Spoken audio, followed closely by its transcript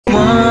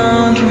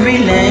Won't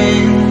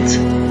relent.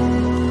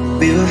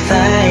 We will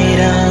fight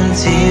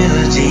until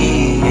the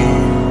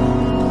end.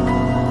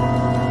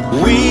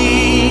 We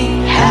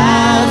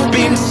have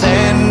been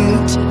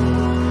sent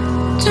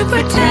to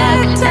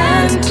protect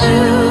and to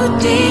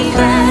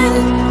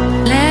defend.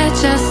 Let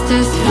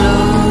justice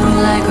flow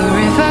like a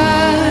river,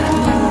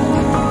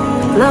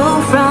 flow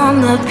from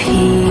the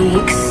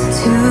peaks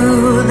to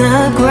the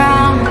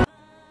ground.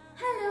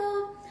 Hello,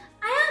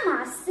 I am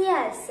Asya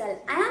SL.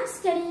 I am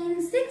studying in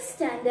 6th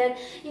standard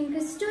in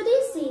Christu Jyothi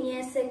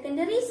Senior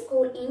Secondary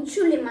School in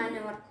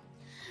Chullimanoor.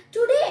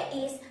 Today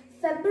is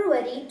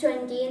February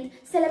 20th,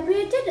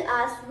 celebrated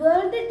as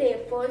World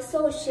Day for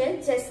Social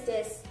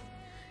Justice.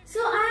 So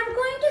I am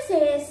going to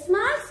say a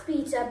small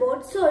speech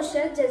about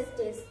social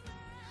justice.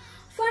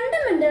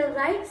 Fundamental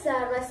rights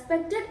are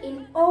respected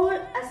in all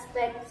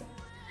aspects.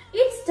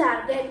 Its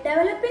target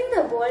developing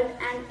the world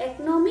and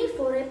economy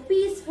for a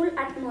peaceful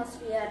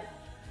atmosphere.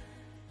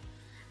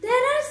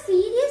 There are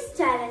serious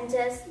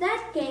challenges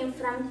that came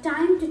from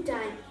time to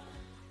time,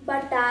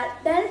 but are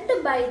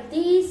dealt by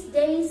these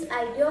days'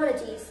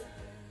 ideologies.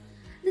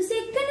 The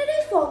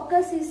secondary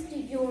focus is to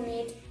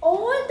unite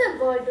all the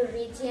world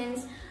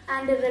regions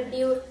and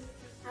reduce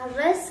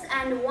risk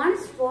and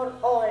once for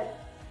all.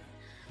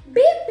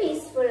 Be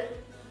peaceful,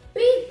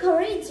 be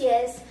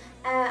courageous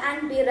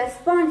and be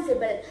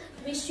responsible.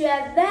 Wish you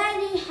a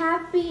very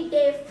happy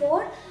day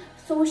for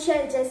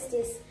social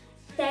justice.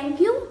 Thank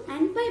you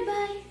and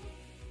bye-bye.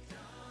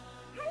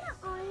 Hello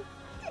all,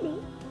 today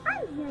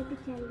I'm here to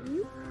tell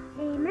you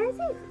a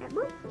message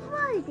about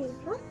World Day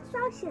for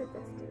Social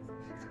Justice.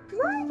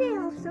 World Day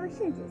of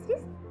Social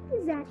Justice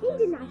is an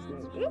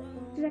international day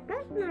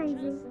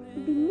recognizing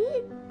the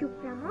need to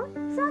promote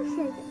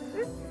social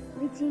justice,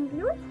 which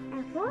includes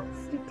efforts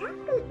to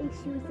tackle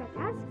issues such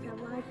as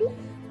poverty,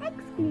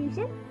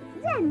 exclusion,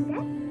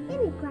 gender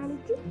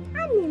inequality,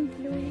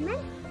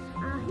 unemployment,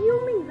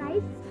 human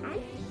rights and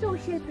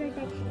social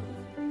protection.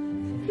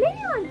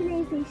 Many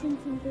organizations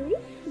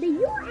including the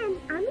UN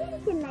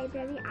American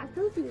Library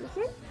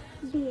Association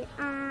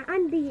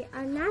and the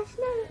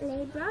National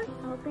Labour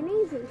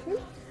Organization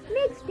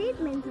make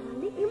statements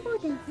on the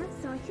importance of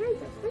social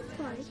justice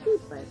for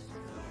people.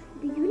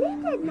 The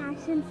United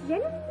Nations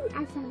General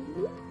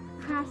Assembly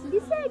has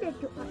decided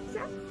to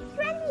observe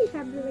 20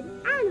 February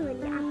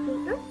annually up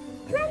to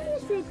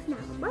 26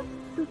 November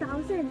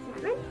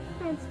 2007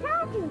 and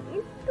starting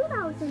in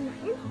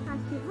 2009 as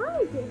the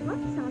World Day for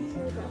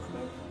Social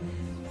Justice.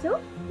 So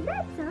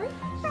that's all.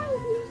 Thank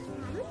you.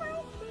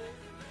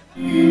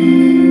 Have a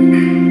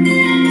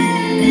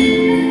nice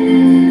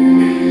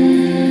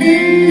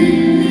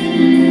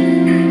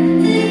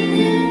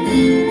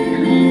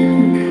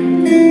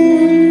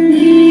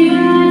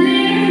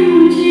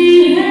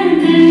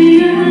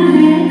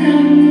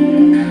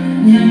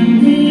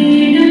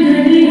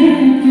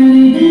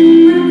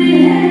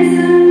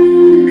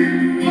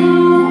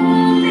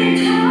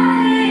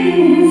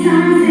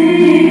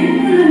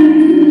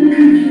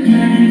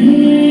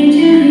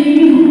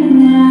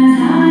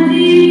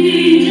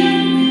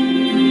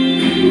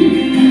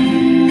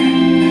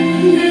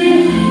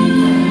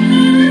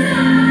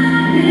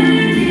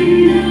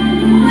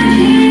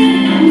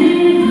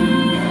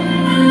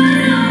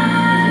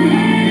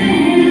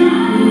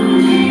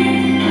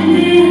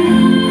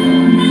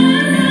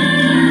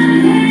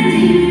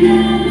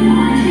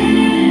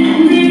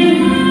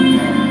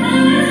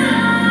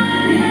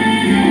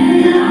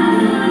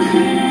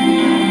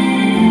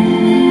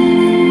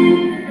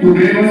तू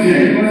बेबस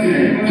है,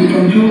 तू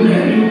कमजोर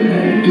है,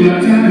 तू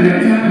लाचार है,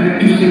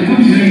 तुझसे कुछ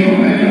नहीं हो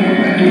पाएगा,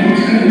 तू कुछ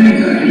कर नहीं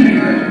सकती है।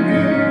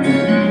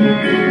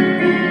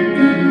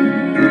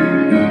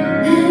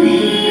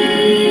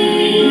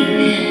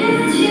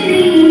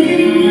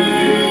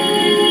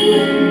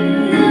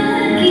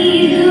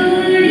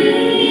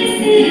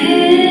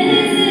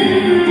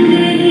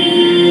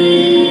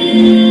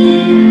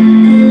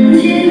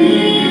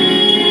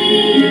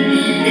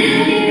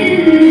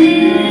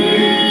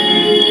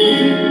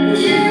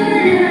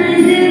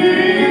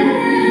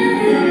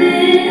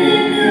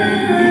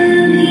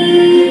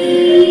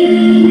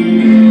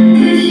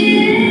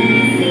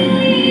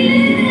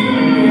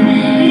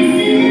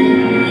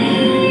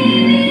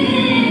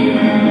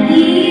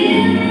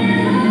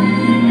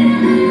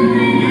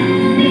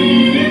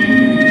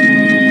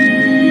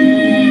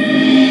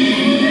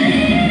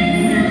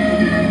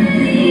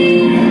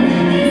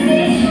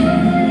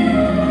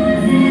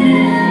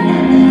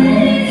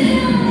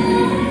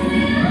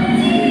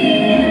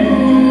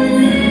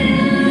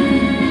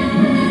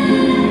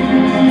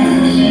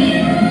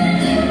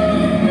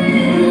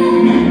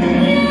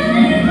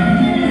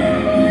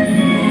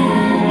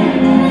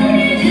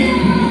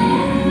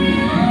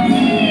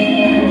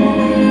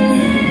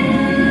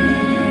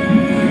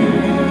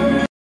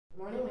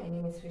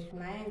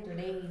 And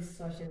today is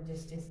Social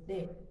Justice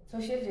Day.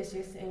 Social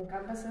justice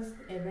encompasses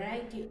a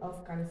variety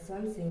of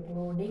concerns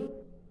including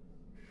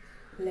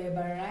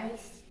labor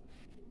rights,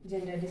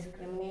 gender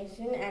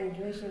discrimination and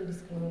racial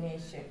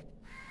discrimination.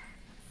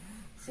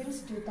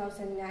 Since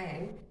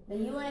 2009, the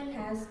UN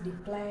has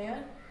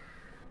declared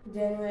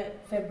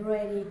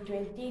February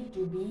 20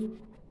 to be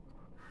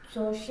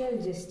Social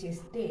Justice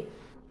Day.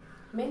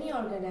 Many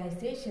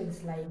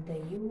organizations like the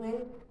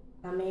UN,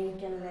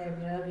 American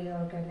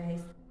Labour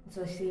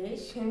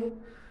Association,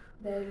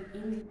 the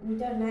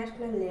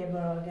International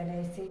Labour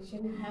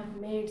Organization have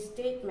made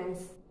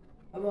statements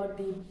about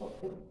the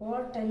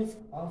importance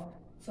of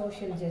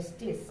social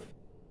justice.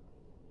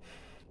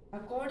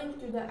 According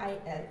to the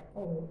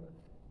ILO,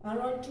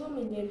 around 2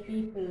 million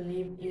people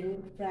live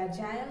in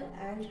fragile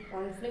and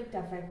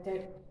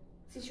conflict-affected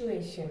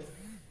situations,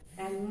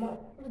 and more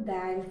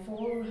than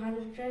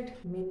 400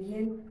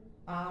 million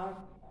are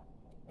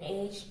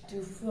aged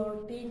to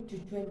 14 to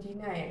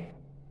 29.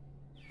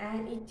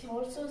 And it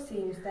also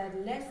seems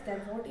that less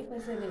than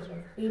 40%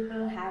 of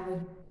people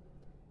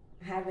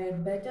have a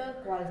better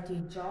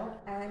quality job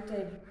and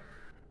a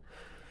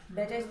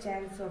better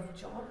chance of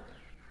job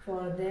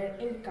for their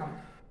income.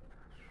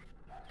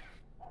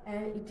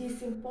 And it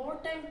is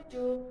important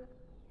to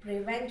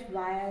prevent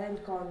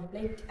violent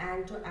conflict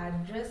and to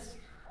address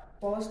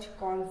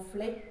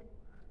post-conflict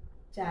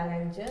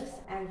challenges,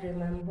 and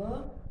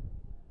remember,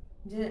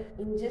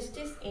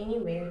 injustice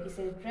anywhere is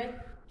a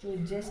threat to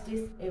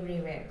justice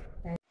everywhere.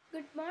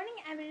 Good morning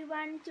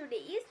everyone. Today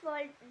is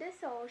World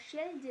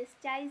Social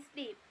Justice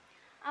Day.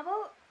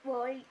 Our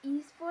world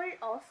is full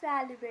of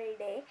valuable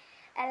day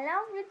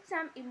along with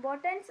some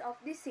importance of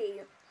the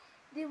same.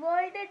 The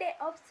World Day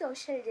of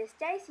Social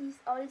Justice is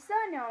also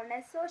known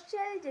as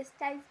Social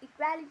Justice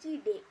Equality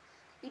Day.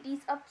 It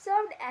is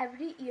observed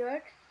every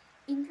year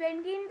in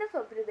 20th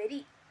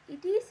February.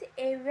 It is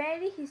a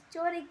very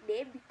historic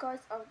day because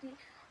of the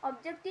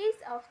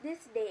objectives of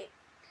this day.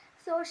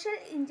 Social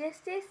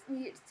injustice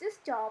needs to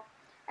stop.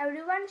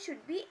 Everyone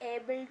should be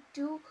able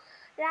to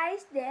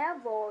raise their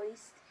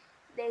voice.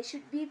 There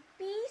should be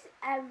peace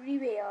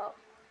everywhere.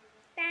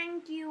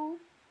 Thank you.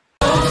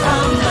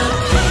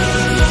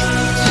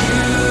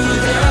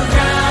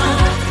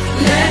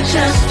 Let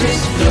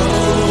justice